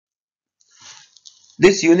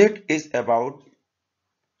This unit is about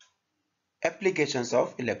applications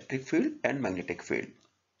of electric field and magnetic field.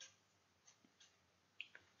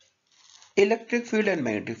 Electric field and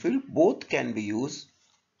magnetic field both can be used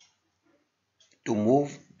to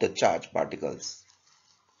move the charged particles.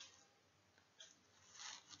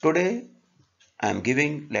 Today I am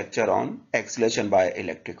giving lecture on acceleration by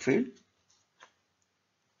electric field.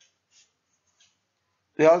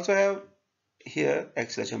 We also have here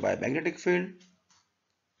acceleration by magnetic field,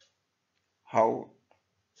 how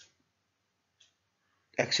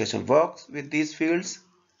acceleration works with these fields,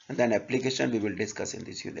 and then application we will discuss in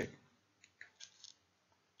this unit.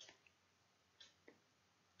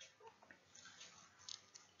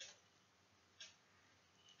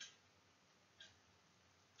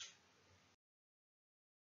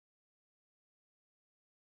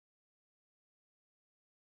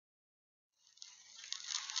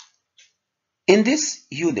 In this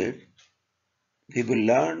unit, we will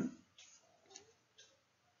learn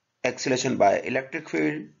acceleration by electric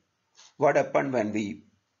field, what happened when we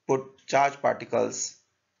put charged particles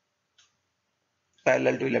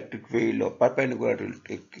parallel to electric field or perpendicular to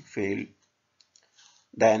electric field,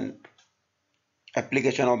 then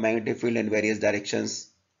application of magnetic field in various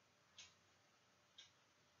directions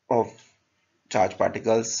of charged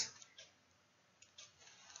particles.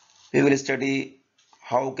 We will study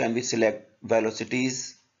how can we select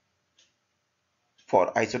velocities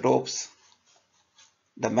for isotopes,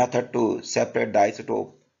 the method to separate the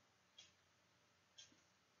isotope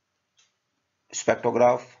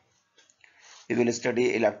spectrograph. We will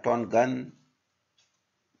study electron gun,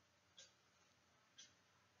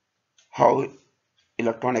 how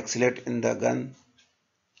electron accelerate in the gun,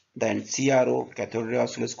 then CRO, cathode ray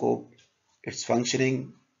oscilloscope, its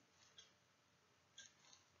functioning,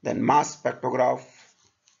 then mass spectrograph,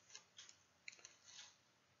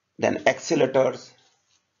 then accelerators.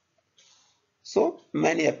 So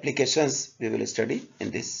many applications we will study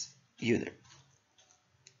in this unit.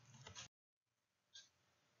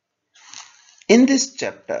 In this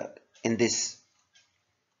chapter, in this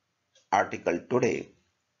article today,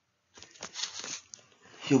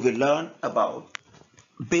 you will learn about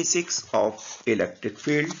basics of electric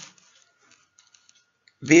field,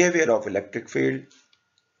 behavior of electric field,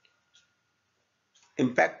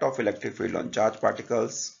 impact of electric field on charged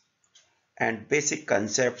particles, and basic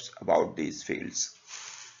concepts about these fields.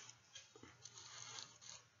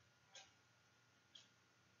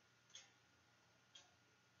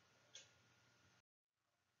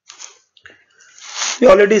 We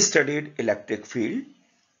already studied electric field,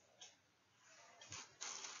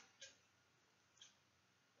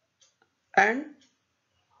 and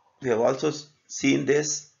we have also seen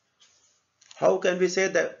this. How can we say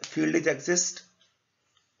that field is exist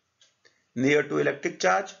near to electric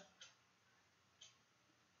charge?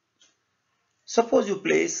 Suppose you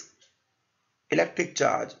place electric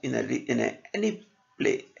charge in any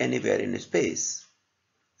place anywhere in space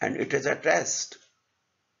and it is at rest,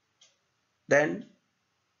 then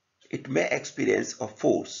it may experience a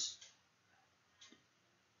force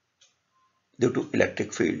due to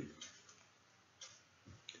electric field.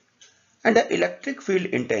 And the electric field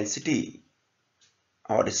intensity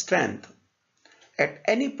or strength at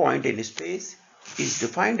any point in space is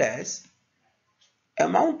defined as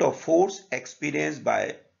amount of force experienced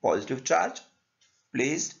by positive charge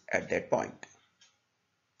placed at that point.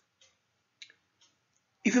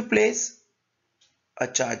 If you place a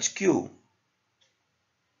charge Q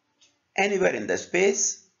anywhere in the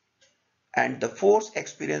space and the force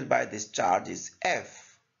experienced by this charge is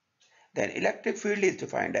F, then electric field is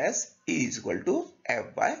defined as E is equal to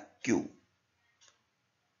F by Q.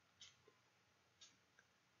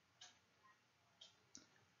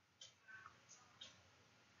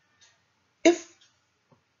 If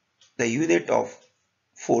the unit of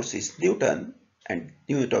force is Newton and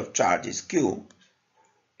unit of charge is Q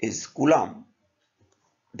is Coulomb,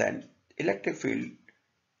 then electric field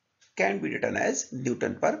can be written as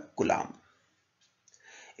Newton per Coulomb.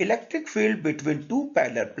 Electric field between two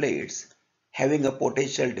parallel plates having a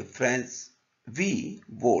potential difference V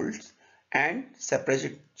volts and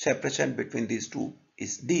separation between these two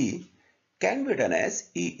is D can be written as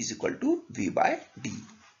E is equal to V by D.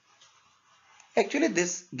 Actually,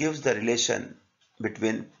 this gives the relation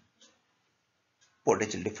between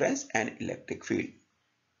potential difference and electric field.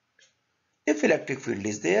 If electric field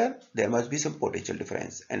is there, there must be some potential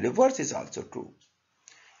difference, and reverse is also true.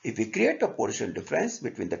 If we create a potential difference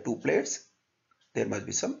between the two plates, there must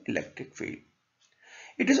be some electric field.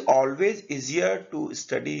 It is always easier to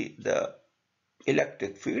study the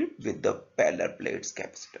electric field with the parallel plates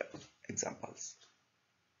capacitor examples.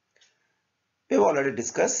 We have already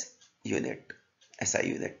discussed unit, SI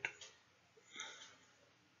unit.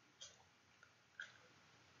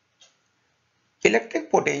 Electric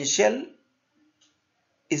potential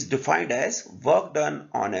is defined as work done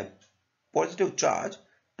on a positive charge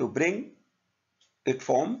to bring it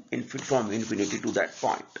from infinity to that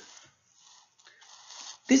point.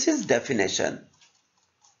 This is definition.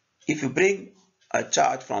 If you bring a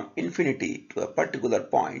charge from infinity to a particular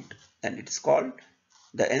point, then it is called,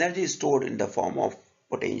 the energy is stored in the form of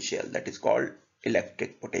potential, that is called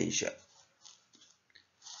electric potential.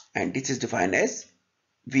 And this is defined as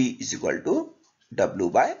V is equal to W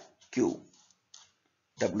by Q.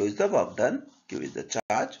 W is the work done, Q is the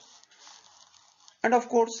charge. And of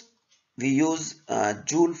course, we use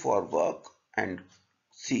joule for work, and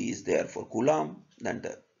C is there for coulomb. Then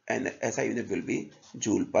the SI unit will be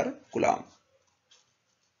joule per coulomb.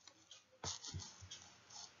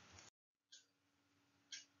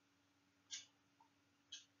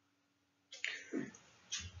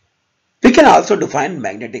 We can also define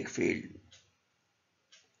magnetic field.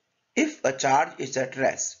 If a charge is at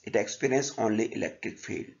rest, it experiences only electric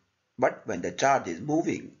field. But when the charge is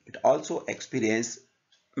moving, it also experiences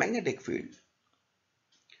magnetic field.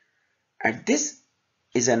 And this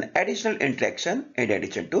is an additional interaction in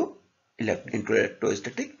addition to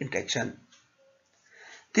electrostatic interaction.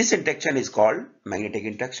 This interaction is called magnetic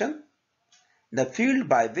interaction. The field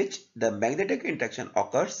by which the magnetic interaction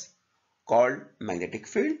occurs, called magnetic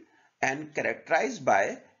field, and characterized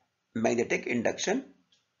by magnetic induction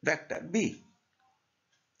vector B.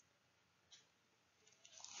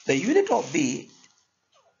 The unit of B,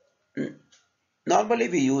 normally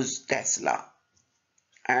we use Tesla,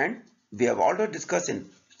 and we have already discussed in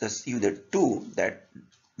this unit 2 that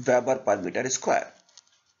Weber per meter square.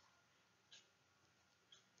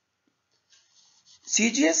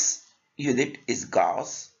 CGS unit is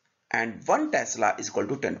Gauss, and 1 Tesla is equal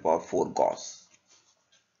to 10 to the power 4 Gauss.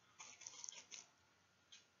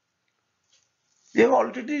 We have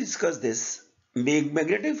already discussed this.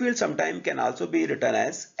 Magnetic field sometimes can also be written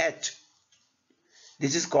as H.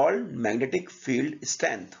 This is called magnetic field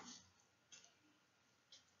strength.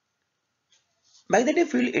 Magnetic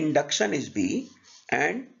field induction is B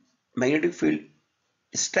and magnetic field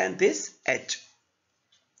strength is H.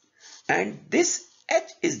 And this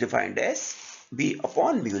H is defined as B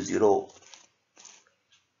upon mu 0,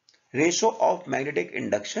 ratio of magnetic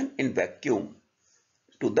induction in vacuum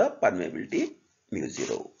to the permeability mu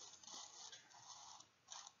 0.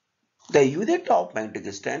 The unit of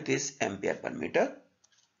magnetic strength is ampere per meter.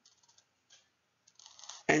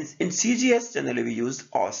 And in CGS generally we use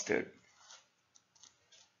oersted.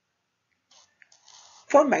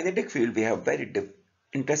 For magnetic field we have very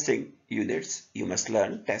interesting units. You must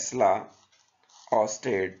learn Tesla,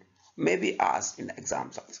 oersted, may be asked in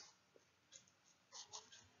exams also.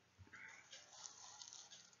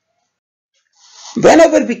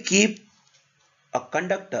 Whenever we keep a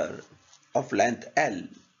conductor of length L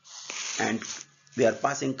and we are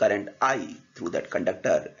passing current I through that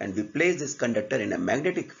conductor, and we place this conductor in a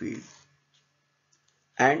magnetic field,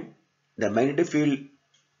 and the magnetic field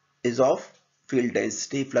is of field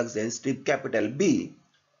density, flux density capital B,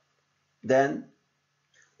 then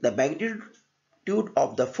the magnitude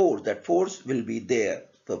of the force, that force will be there,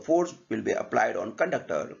 the force will be applied on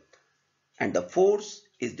conductor, and the force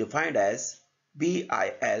is defined as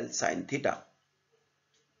BIL sin theta.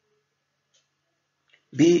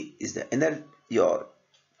 B is the energy, your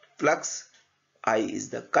flux, I is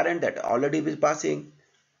the current that already is passing,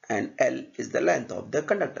 and L is the length of the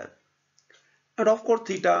conductor. And of course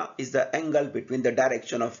theta is the angle between the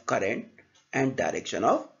direction of current and direction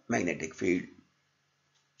of magnetic field.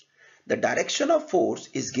 The direction of force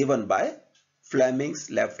is given by Fleming's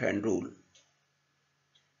left hand rule.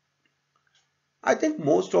 I think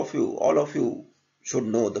most of you, all of you should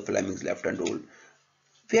know the Fleming's left hand rule.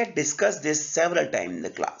 We had discussed this several times in the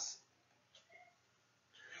class.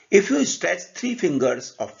 If you stretch 3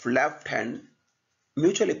 fingers of left hand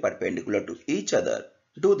mutually perpendicular to each other,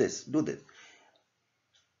 do this.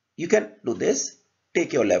 You can do this.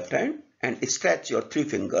 Take your left hand and stretch your 3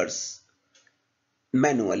 fingers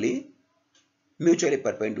manually, mutually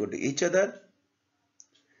perpendicular to each other.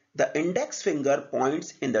 The index finger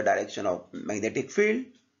points in the direction of magnetic field.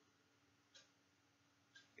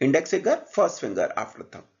 Index finger, first finger after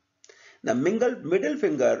thumb. The middle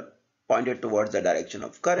finger pointed towards the direction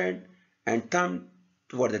of current and thumb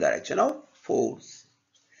towards the direction of force.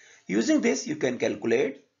 Using this, you can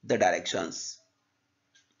calculate the directions.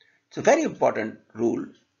 It's a very important rule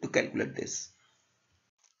to calculate this.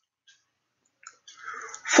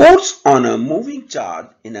 Force on a moving charge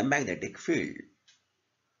in a magnetic field.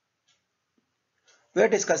 We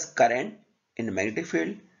have discussed current in the magnetic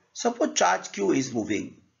field. Suppose charge Q is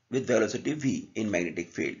moving with velocity v in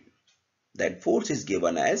magnetic field. Then force is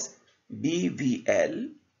given as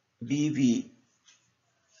BVL BV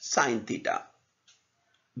sin theta,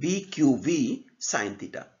 BQV sin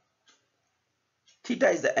theta. Theta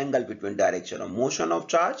is the angle between direction of motion of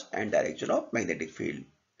charge and direction of magnetic field.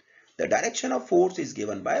 The direction of force is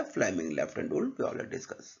given by Fleming left hand rule we already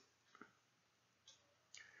discussed.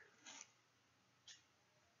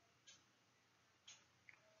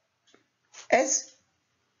 As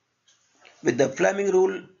with the Fleming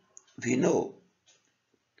rule, we know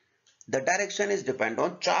the direction is depend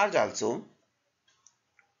on charge also.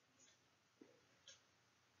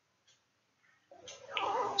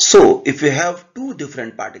 So if you have two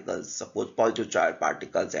different particles, suppose positive charge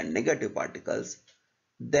particles and negative particles,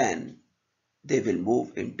 then they will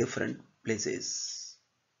move in different places.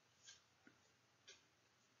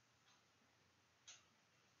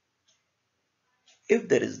 If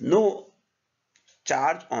there is no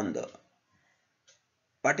charge on the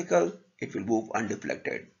particle, it will move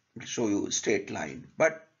undeflected. It will show you a straight line.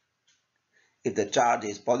 But if the charge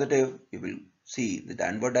is positive, you will see the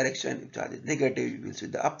downward direction. If charge is negative, you will see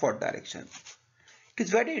the upward direction. It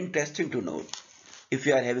is very interesting to note. If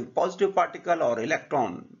you are having positive particle or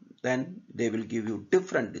electron, then they will give you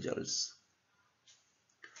different results.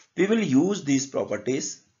 We will use these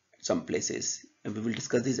properties in some places and we will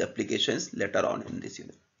discuss these applications later on in this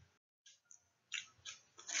unit.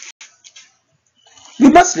 We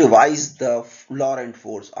must revise the Lorentz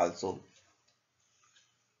force also.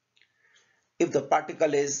 If the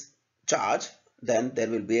particle is charged, then there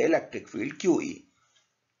will be electric field QE.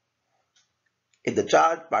 If the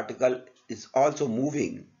charged particle is also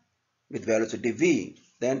moving with velocity v,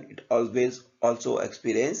 then it always also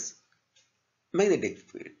experience magnetic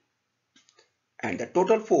field. And the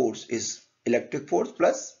total force is electric force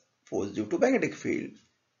plus force due to magnetic field.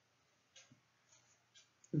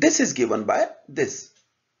 This is given by this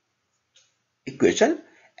equation.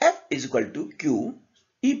 F is equal to Q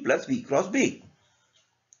E plus V cross B.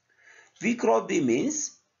 V cross B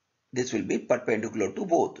means this will be perpendicular to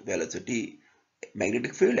both velocity,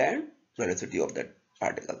 magnetic field and velocity of that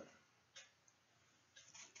particle.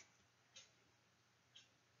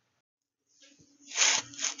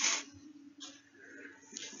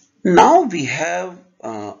 Now we have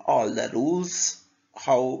all the rules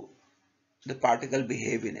how the particle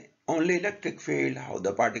behave in only electric field, how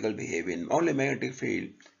the particle behave in only magnetic field.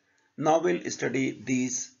 Now we'll study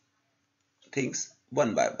these things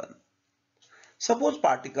one by one. Suppose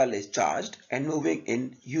particle is charged and moving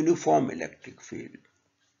in uniform electric field.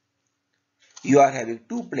 You are having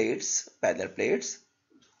two plates, parallel plates.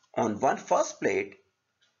 On one first plate,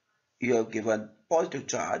 you have given positive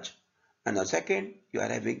charge, and on second, you are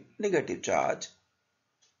having negative charge,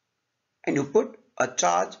 and you put a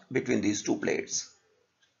charge between these two plates.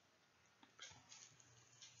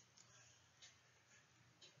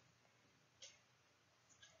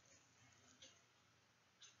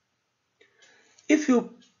 If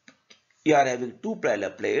you are having two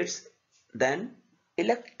parallel plates, then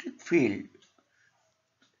electric field,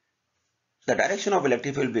 the direction of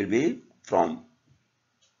electric field will be from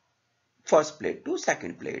first plate to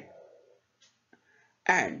second plate.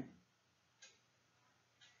 And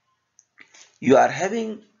you are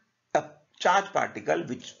having a charged particle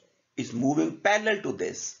which is moving parallel to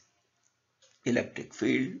this electric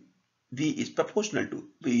field. V is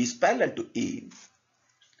parallel to E.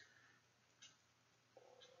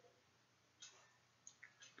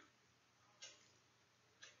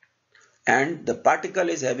 And the particle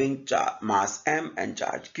is having mass m and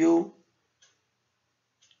charge q.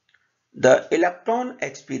 The electron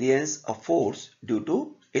experience a force due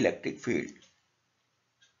to electric field,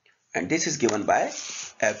 and this is given by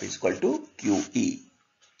F is equal to QE.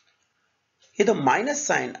 Here the minus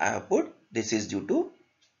sign I have put, this is due to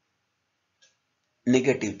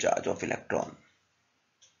negative charge of electron.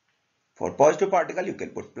 For positive particle you can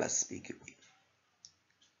put plus PQE.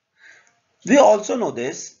 We also know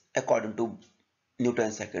this according to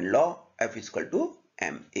Newton's second law, F is equal to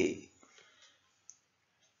ma.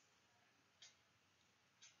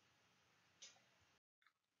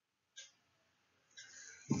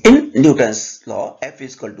 In Newton's law, F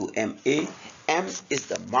is equal to ma. M is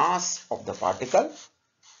the mass of the particle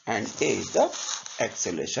and a is the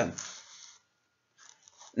acceleration.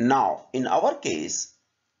 Now, in our case,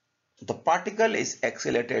 the particle is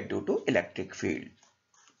accelerated due to electric field.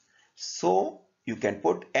 So, you can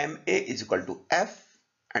put ma is equal to F,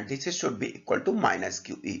 and this should be equal to minus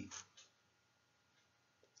QE.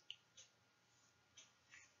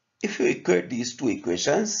 If you equate these two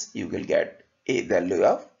equations, you will get A value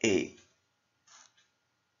of A,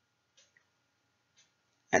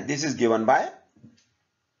 and this is given by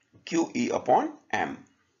QE upon M.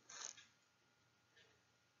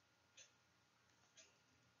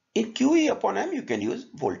 In QE upon M, you can use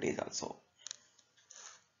voltage also.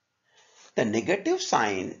 The negative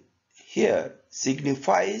sign here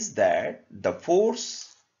signifies that the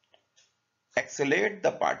force accelerates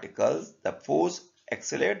the particles, the force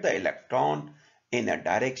accelerates the electron in a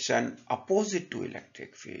direction opposite to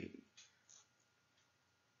electric field.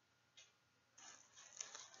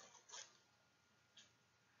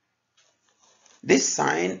 This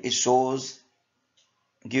sign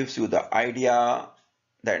gives you the idea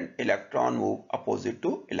that electron move opposite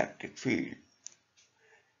to electric field.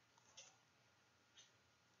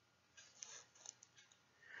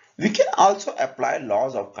 We can also apply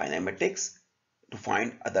laws of kinematics to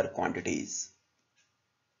find other quantities.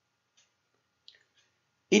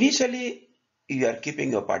 Initially, you are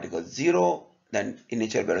keeping your particle 0, then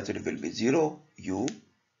initial velocity will be 0, u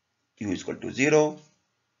is equal to 0,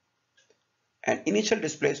 and initial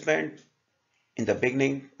displacement in the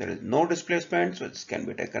beginning there is no displacement, so it can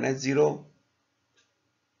be taken as 0.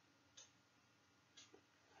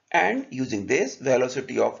 And using this,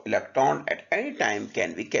 velocity of electron at any time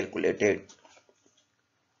can be calculated.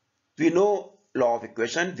 We know law of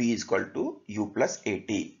equation V is equal to U plus AT.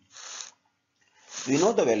 We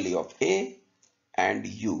know the value of A and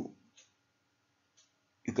U.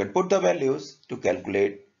 You can put the values to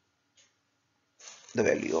calculate the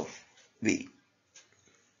value of V.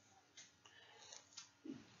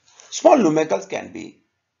 Small numericals can be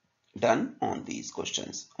done on these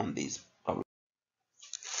questions, on these problems.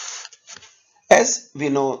 As we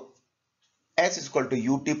know, S is equal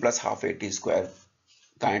to UT plus half AT square,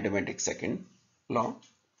 kinematic second law.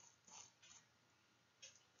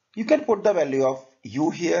 You can put the value of U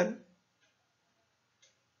here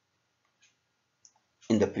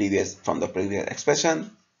in the from the previous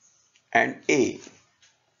expression, and A.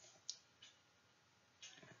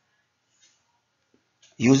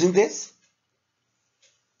 Using this,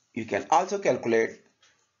 you can also calculate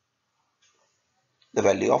the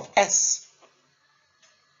value of S.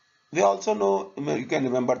 We also know, you can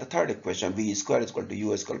remember the third equation, V square is equal to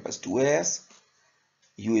U square plus 2AS.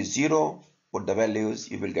 U is 0, put the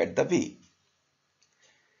values, you will get the V.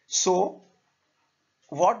 So,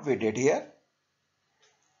 what we did here,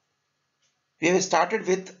 we have started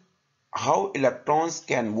with how electrons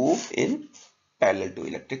can move in parallel to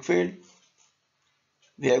electric field.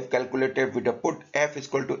 We have calculated, we have put F is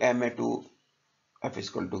equal to ma to F is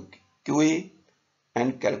equal to QE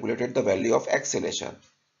and calculated the value of acceleration.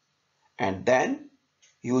 And then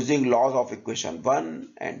using laws of equation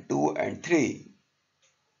 1 and 2 and 3,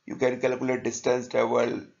 you can calculate distance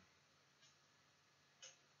traveled,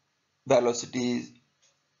 velocities,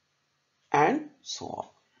 and so on.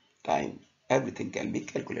 Time, everything can be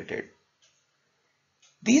calculated.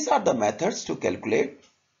 These are the methods to calculate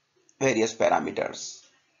various parameters.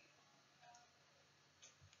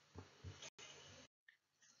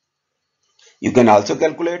 You can also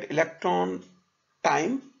calculate electron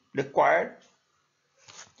time required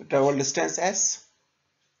to travel distance s.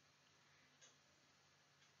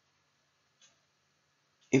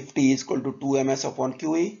 If T is equal to 2 ms upon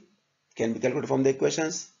QE, can be calculated from the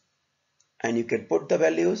equations, and you can put the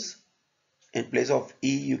values. In place of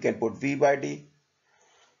E, you can put V by D.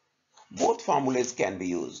 Both formulas can be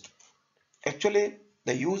used. Actually,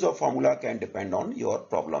 the use of formula can depend on your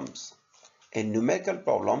problems. In numerical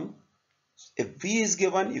problem, if V is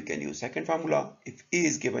given, you can use second formula. If E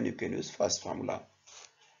is given, you can use first formula.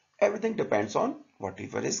 Everything depends on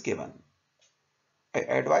whatever is given. I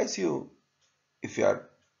advise you, if you are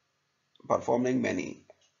performing many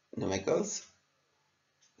numericals,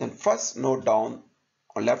 then first note down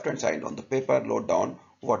on left hand side on the paper, note down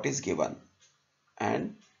what is given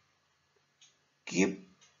and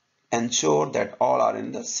ensure that all are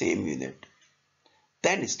in the same unit.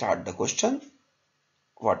 Then start the question,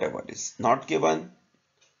 whatever is not given,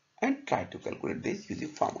 and try to calculate this using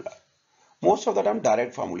formula. Most of the time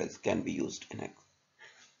direct formulas can be used in it.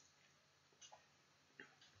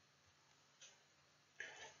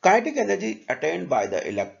 Kinetic energy attained by the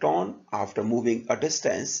electron after moving a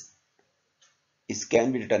distance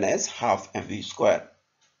can be written as half mv square.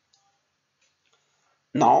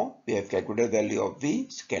 Now we have calculated the value of V,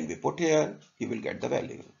 so can be put here, you will get the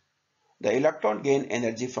value. The electron gain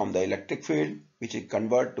energy from the electric field, which is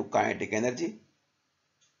converted to kinetic energy.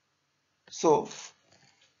 So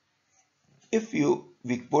if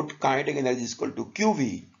we put kinetic energy is equal to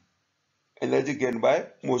QV, energy gained by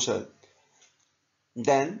motion,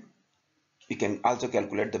 then we can also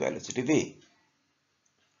calculate the velocity V.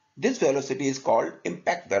 This velocity is called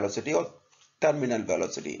impact velocity or terminal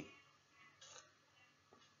velocity.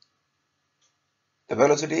 The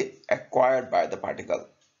velocity acquired by the particle.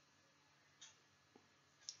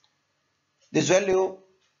 This value,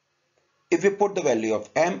 if we put the value of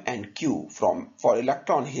m and q for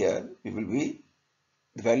electron here, the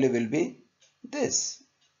value will be this.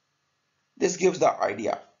 This gives the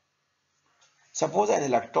idea. Suppose an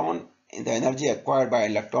electron, in the energy acquired by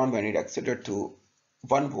an electron when it accelerates to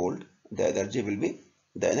 1 volt, the energy will be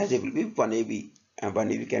 1 eV, and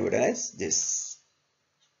 1 eV can be written as this.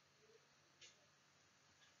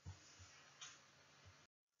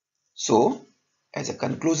 So, as a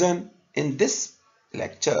conclusion, in this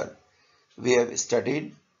lecture, we have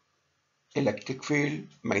studied electric field,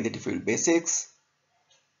 magnetic field basics,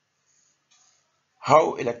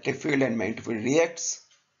 how electric field and magnetic field reacts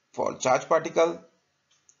for charged particle,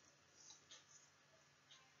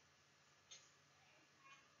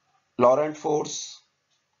 Lorentz force,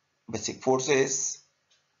 basic forces,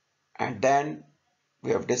 and then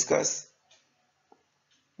we have discussed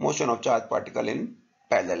motion of charged particle in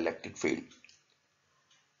parallel electric field.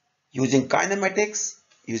 Using kinematics,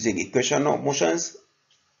 using equation of motions,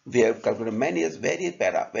 we have calculated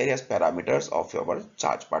various parameters of our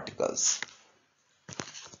charged particles.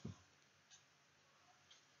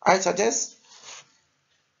 I suggest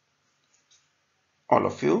all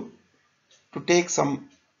of you to take some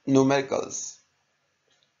numericals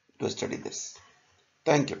to study this.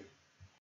 Thank you.